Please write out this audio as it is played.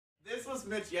was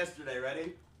Mitch yesterday.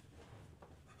 Ready?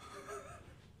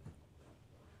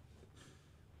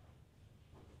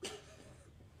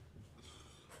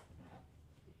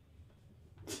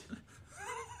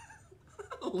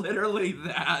 Literally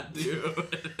that, dude.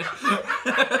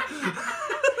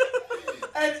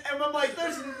 And I'm like,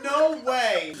 there's no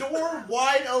way. Door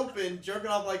wide open, jerking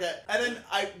off like that. And then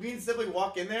me and Sibley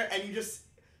walk in there, and you just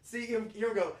see him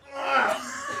go.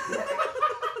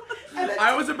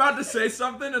 I was about to say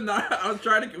something, and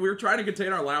we were trying to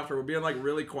contain our laughter. We're being like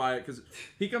really quiet because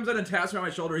he comes in and taps me on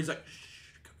my shoulder. He's like, shh,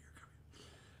 come here.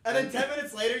 And then 10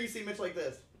 minutes later, you see Mitch like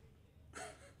this.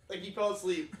 Like he fell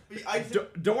asleep.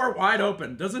 Door wide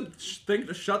open. Doesn't think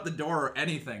to shut the door or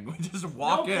anything. We just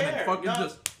walk in and fucking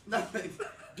just... Nothing.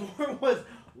 Door was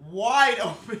wide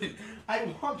open.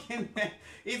 I walk in there.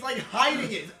 He's like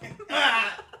hiding it.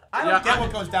 I don't get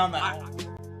what goes down that hall.